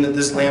 eyes mean that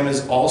this lamb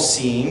is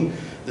all-seeing.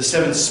 The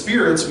 7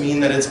 spirits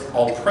mean that it's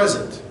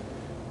all-present.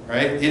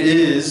 Right? It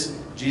is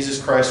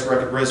Jesus Christ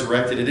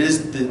resurrected. It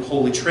is the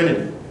Holy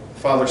Trinity,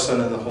 Father,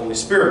 Son, and the Holy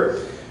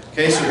Spirit.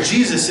 Okay, so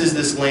Jesus is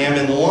this lamb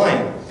and the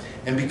lion.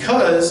 And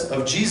because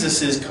of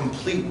Jesus'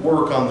 complete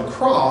work on the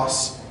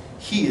cross,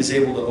 he is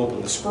able to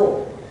open the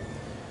scroll.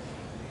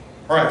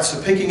 All right,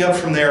 so picking up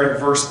from there at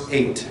verse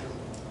 8.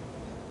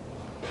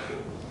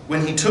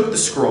 When he took the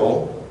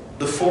scroll,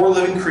 the 4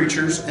 living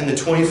creatures and the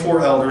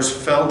 24 elders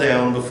fell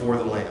down before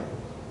the Lamb.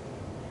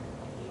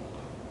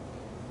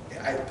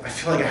 I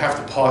feel like I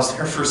have to pause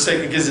there for a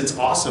second because it's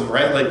awesome,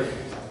 right? Like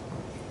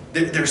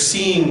they're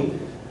seeing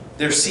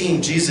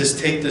Jesus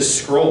take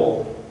this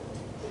scroll,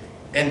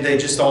 and they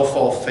just all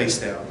fall face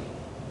down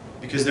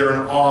because they're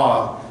in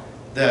awe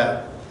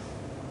that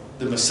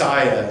the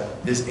Messiah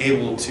is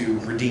able to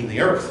redeem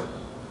the earth.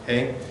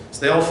 Okay?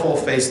 So they all fall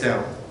face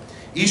down.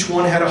 Each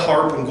one had a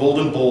harp and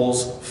golden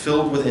bowls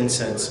filled with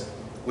incense,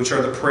 which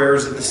are the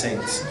prayers of the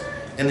saints.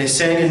 And they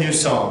sang a new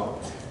song.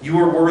 You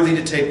are worthy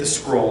to take the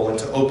scroll and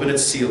to open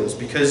its seals,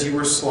 because you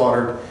were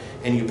slaughtered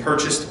and you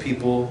purchased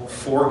people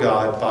for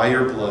God by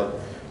your blood,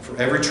 for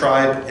every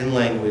tribe and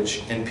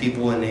language and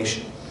people and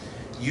nation.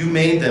 You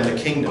made them a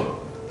kingdom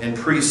and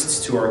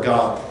priests to our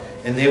God,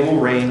 and they will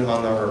reign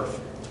on the earth.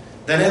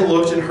 Then I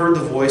looked and heard the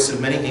voice of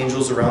many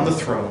angels around the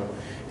throne,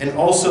 and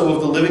also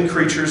of the living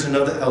creatures and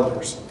of the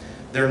elders.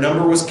 Their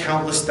number was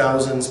countless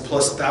thousands,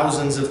 plus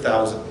thousands of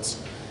thousands.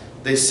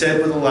 They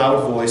said with a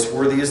loud voice,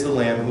 worthy is the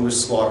Lamb who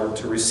was slaughtered,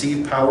 to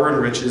receive power and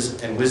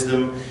riches and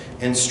wisdom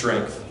and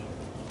strength,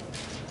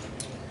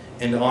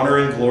 and honor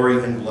and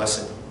glory and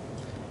blessing.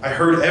 I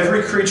heard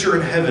every creature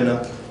in heaven,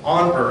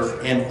 on earth,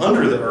 and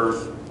under the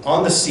earth,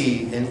 on the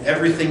sea, and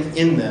everything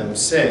in them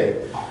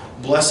say,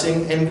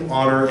 blessing and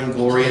honor and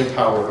glory and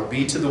power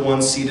be to the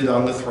one seated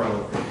on the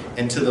throne,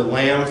 and to the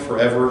Lamb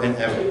forever and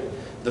ever.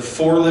 The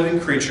 4 living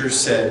creatures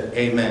said,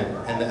 Amen,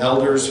 and the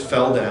elders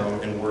fell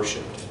down and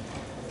worshipped.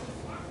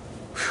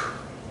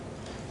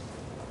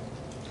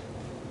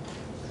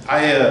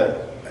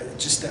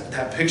 Just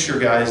that picture,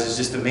 guys, is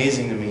just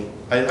amazing to me.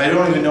 I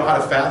don't even know how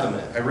to fathom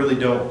it. I really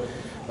don't.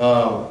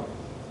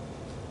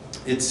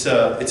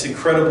 It's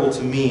incredible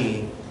to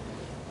me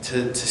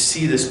to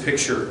see this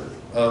picture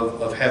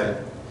of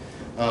heaven.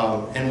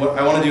 And what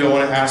I want to do, I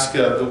want to ask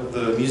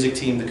the music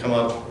team to come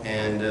up,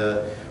 and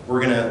we're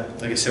gonna,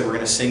 like I said, we're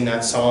gonna sing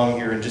that song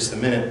here in just a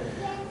minute.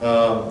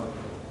 The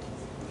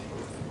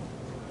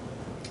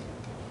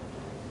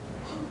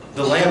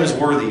Lamb is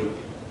worthy.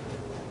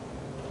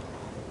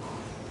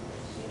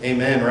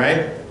 Amen,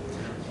 right?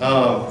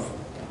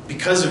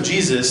 Because of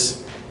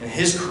Jesus and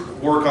his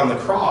work on the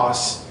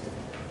cross,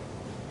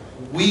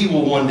 we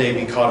will one day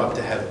be caught up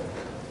to heaven.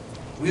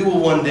 We will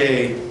one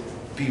day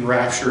be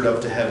raptured up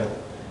to heaven.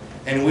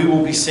 And we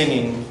will be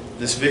singing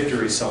this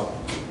victory song.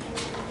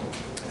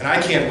 And I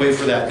can't wait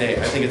for that day.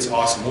 I think it's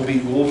awesome.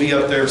 We'll be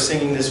up there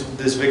singing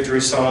this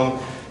victory song,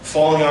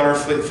 falling on our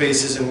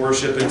faces in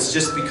worship. It's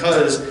just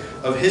because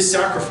of his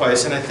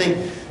sacrifice. And I think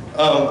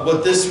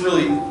what this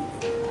really,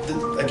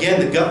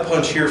 again, the gut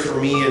punch here for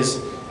me is,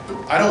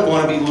 I don't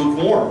want to be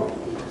lukewarm.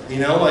 You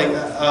know, like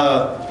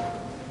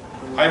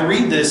I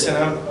read this and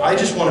I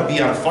just want to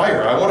be on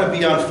fire. I want to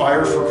be on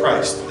fire for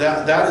Christ.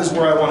 That is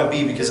where I want to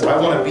be, because I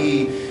want to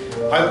be.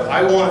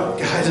 I want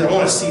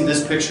to see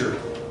this picture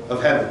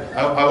of heaven.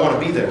 I want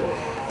to be there.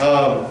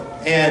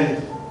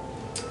 And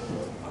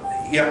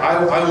yeah, I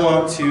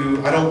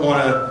don't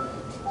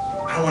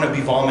want to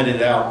be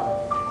vomited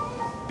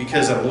out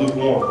because I'm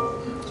lukewarm.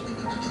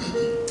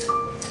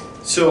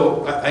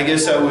 So I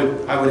guess I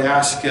would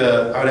ask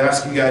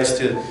you guys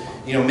to,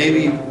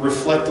 maybe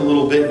reflect a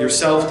little bit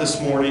yourself this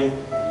morning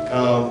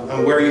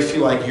on where you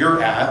feel like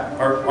you're at.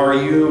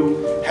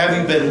 Have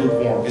you been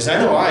lukewarm? Because I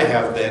know I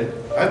have been.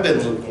 I've been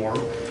lukewarm,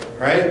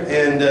 right?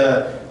 And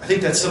I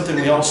think that's something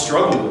we all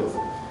struggle with.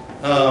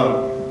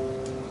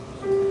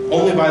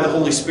 Only by the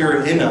Holy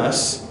Spirit in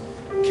us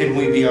can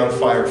we be on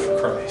fire for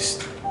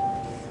Christ.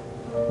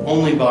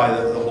 Only by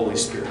the Holy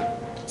Spirit.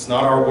 It's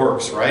not our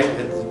works, right?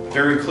 It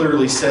very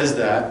clearly says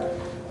that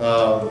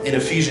in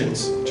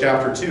Ephesians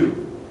chapter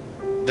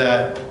 2,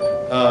 that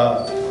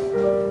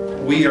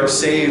we are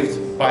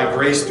saved by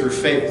grace through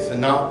faith and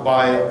not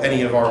by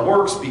any of our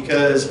works,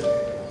 because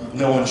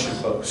no one should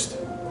boast.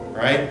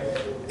 Right?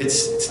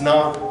 It's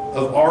not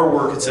of our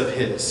work, it's of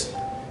his.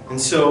 And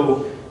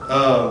so,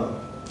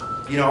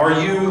 do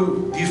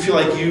you feel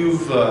like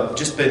you've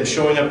just been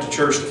showing up to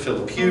church to fill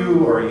the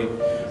pew? Or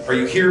are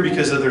you here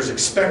because others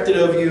expected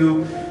of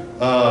you?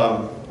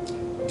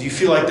 Do you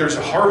feel like there's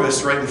a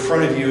harvest right in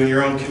front of you in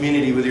your own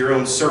community with your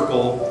own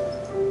circle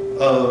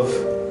of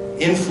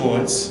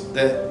influence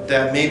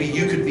that maybe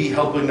you could be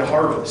helping to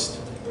harvest?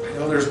 I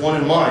know there's one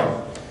in mine.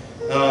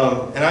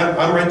 And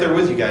I'm right there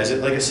with you guys.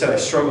 Like I said, I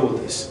struggle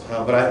with this,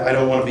 but I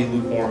don't want to be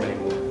lukewarm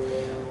anymore.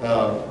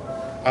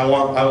 I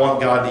want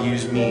God to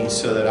use me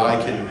so that I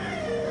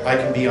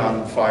can be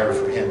on fire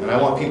for him, and I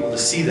want people to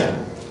see that.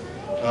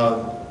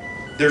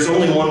 There's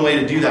only one way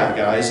to do that,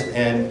 guys,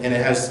 and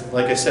it has,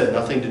 like I said,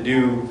 nothing to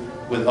do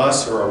with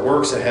us or our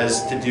works. It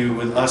has to do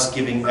with us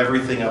giving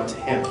everything up to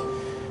him.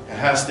 It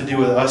has to do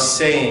with us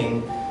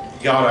saying,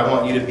 God, I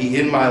want you to be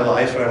in my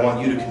life, and I want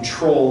you to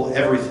control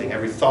everything,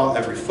 every thought,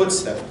 every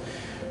footstep.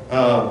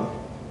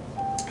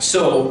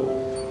 So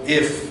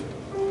if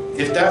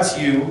that's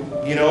you,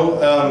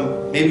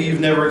 maybe you've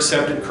never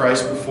accepted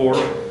Christ before,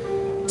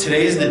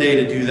 today is the day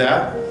to do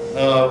that.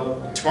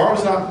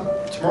 Tomorrow's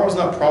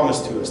not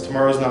promised to us.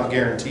 Tomorrow's not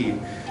guaranteed.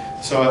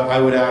 So I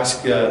would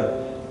ask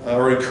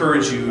or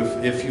encourage you,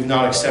 if you've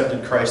not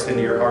accepted Christ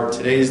into your heart,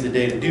 today is the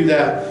day to do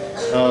that.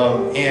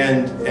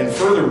 And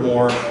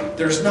furthermore,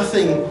 there's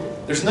nothing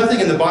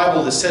in the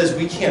Bible that says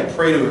we can't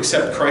pray to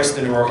accept Christ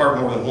into our heart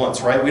more than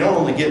once, right? We don't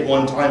only get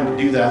one time to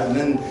do that, and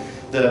then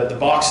the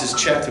box is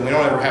checked and we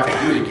don't ever have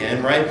to do it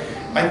again, right?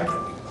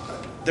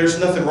 There's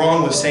nothing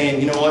wrong with saying,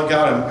 you know what,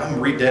 God, I'm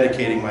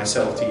rededicating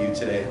myself to you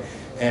today.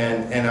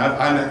 And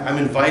I'm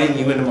inviting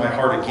you into my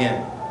heart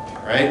again,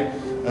 right?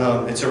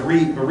 It's a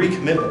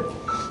recommitment.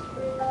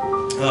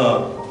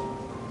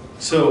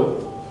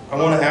 So I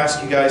want to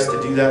ask you guys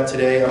to do that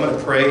today. I'm going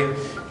to pray,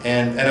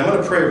 and I'm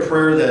going to pray a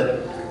prayer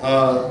that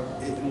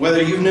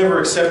whether you've never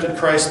accepted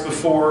Christ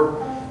before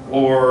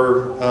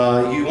or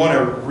you want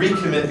to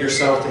recommit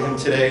yourself to Him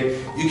today,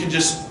 you can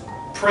just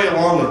pray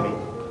along with me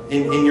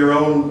in your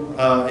own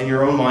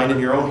mind, in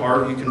your own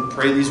heart. You can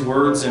pray these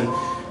words and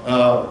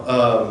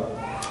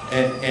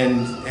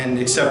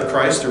accept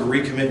Christ or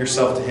recommit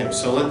yourself to Him.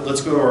 So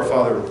let's go to our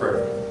Father in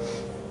prayer.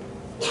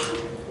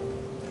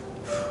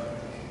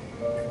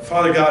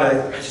 Father God,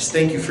 I just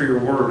thank you for your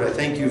word. I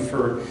thank you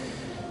for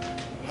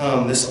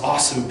this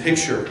awesome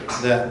picture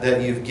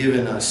that you've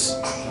given us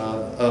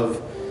of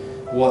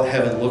what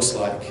heaven looks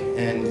like,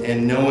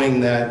 and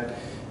knowing that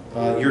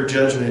your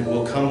judgment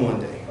will come one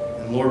day.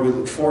 And Lord, we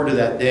look forward to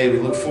that day. We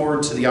look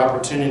forward to the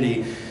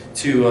opportunity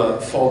to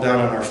fall down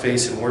on our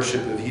face in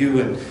worship of you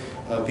and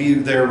be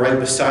there right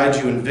beside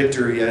you in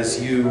victory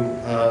as you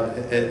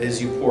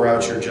pour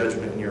out your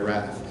judgment and your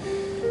wrath.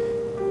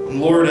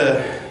 And Lord,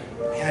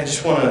 I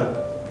just want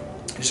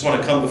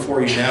to come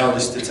before you now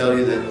just to tell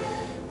you that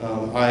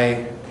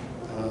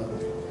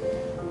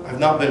I've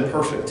not been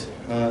perfect.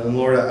 And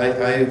Lord,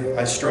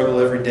 I struggle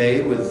every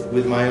day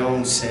with my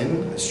own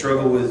sin. I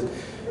struggle with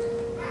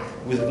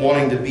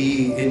wanting to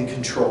be in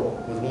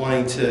control, with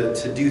wanting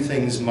to do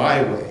things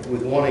my way,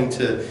 with wanting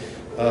to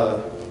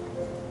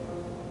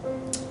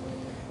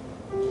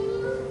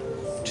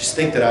just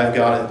think that I've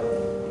got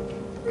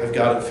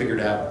it figured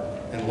out.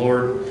 And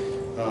Lord,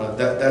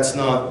 that's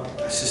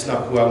just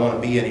not who I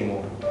want to be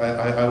anymore.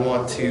 I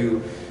want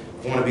to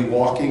be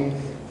walking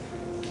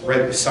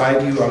right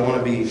beside you. I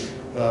want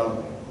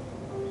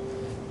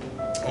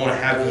to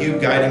have you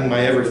guiding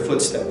my every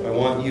footstep. I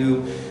want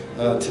you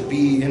to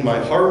be in my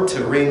heart,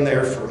 to reign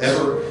there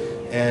forever,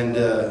 and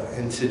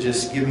to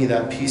just give me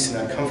that peace and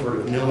that comfort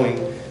of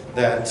knowing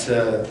that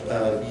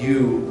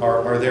you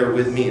are there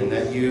with me, and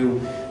that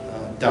you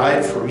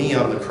died for me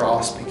on the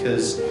cross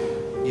because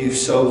you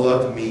so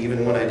loved me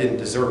even when I didn't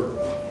deserve it.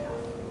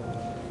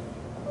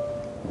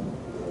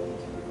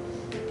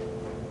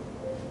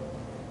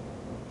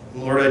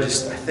 Lord, I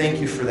thank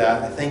you for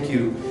that. I thank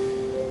you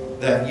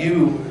that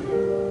you,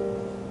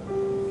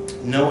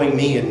 knowing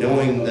me and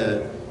knowing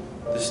the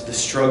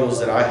struggles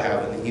that I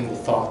have and the evil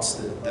thoughts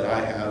that I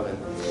have and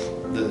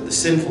the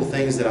sinful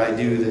things that I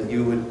do, that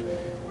you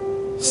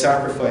would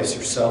sacrifice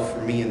yourself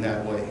for me in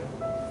that way.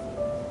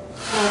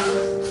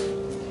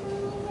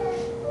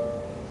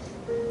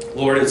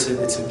 Lord, it's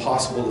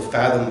impossible to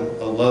fathom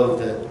a love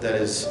that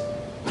is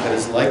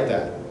like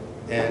that.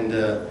 And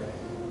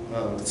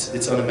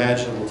it's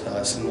unimaginable to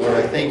us. And Lord,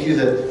 I thank you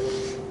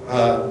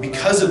that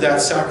because of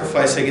that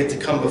sacrifice, I get to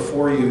come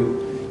before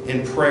you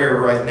in prayer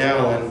right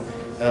now and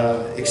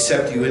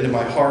accept you into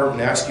my heart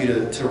and ask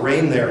you to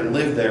reign there and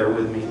live there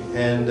with me.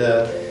 And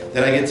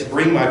that I get to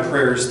bring my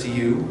prayers to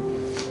you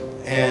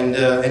and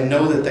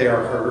know that they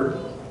are heard.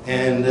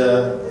 And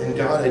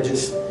God, I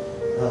just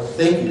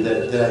thank you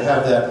that I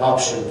have that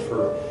option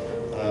for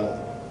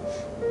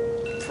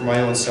my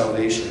own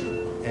salvation.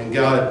 And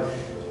God,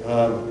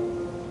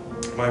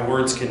 my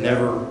words can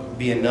never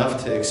be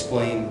enough to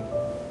explain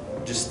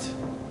just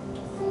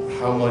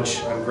how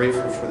much I'm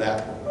grateful for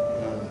that.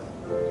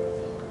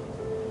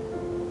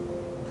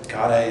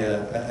 God,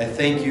 I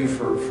thank you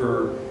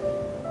for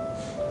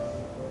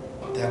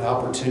that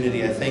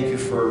opportunity. I thank you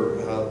for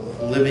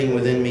living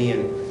within me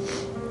and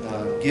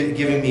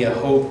giving me a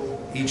hope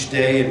each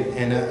day.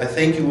 And I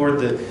thank you, Lord,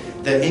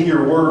 that in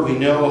your word we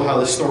know how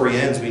the story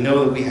ends. We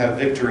know that we have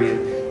victory.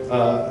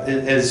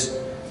 And as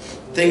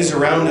things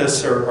around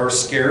us are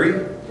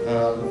scary,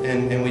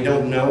 and we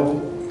don't know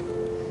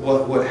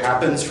what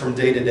happens from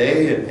day to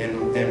day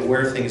and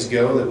where things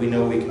go, that we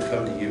know we can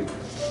come to you.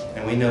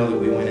 And we know that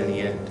we win in the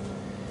end.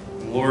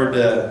 And Lord,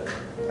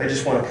 I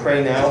just want to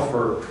pray now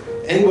for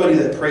anybody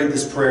that prayed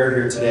this prayer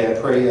here today. I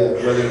pray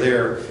whether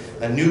they're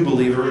a new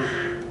believer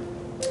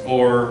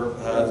or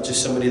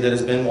just somebody that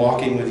has been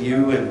walking with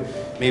you and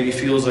maybe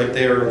feels like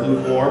they are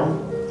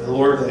lukewarm.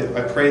 Lord,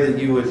 I pray that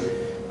you would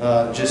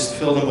just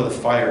fill them with a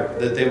fire,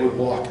 that they would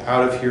walk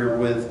out of here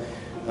with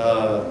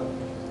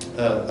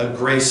a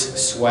grace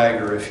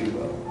swagger, if you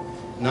will.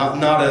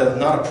 Not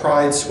a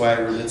pride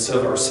swagger that's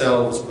of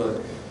ourselves,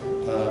 but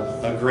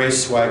a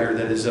grace swagger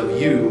that is of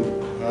you,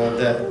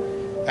 that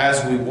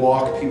as we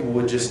walk, people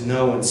would just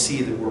know and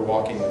see that we're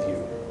walking with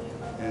you,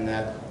 and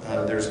that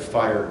there's a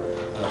fire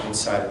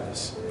inside of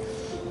us.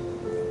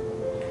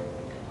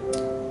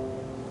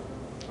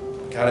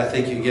 God, I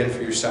thank you again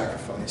for your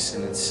sacrifice,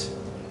 and it's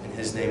in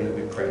His name that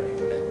we pray.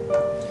 Amen.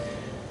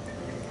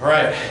 All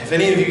right. If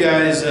any of you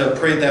guys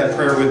prayed that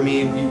prayer with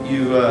me,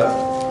 you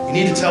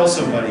need to tell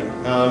somebody.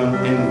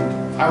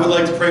 And I would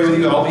like to pray with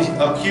you. I'll be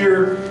up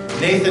here.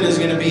 Nathan is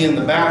going to be in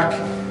the back.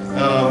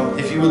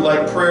 If you would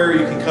like prayer,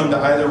 you can come to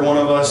either one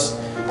of us.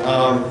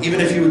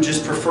 Even if you would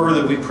just prefer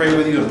that we pray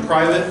with you in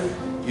private,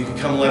 you can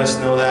come let us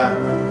know that.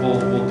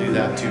 We'll do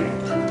that too.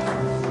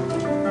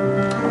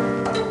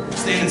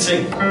 Stand and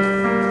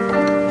sing.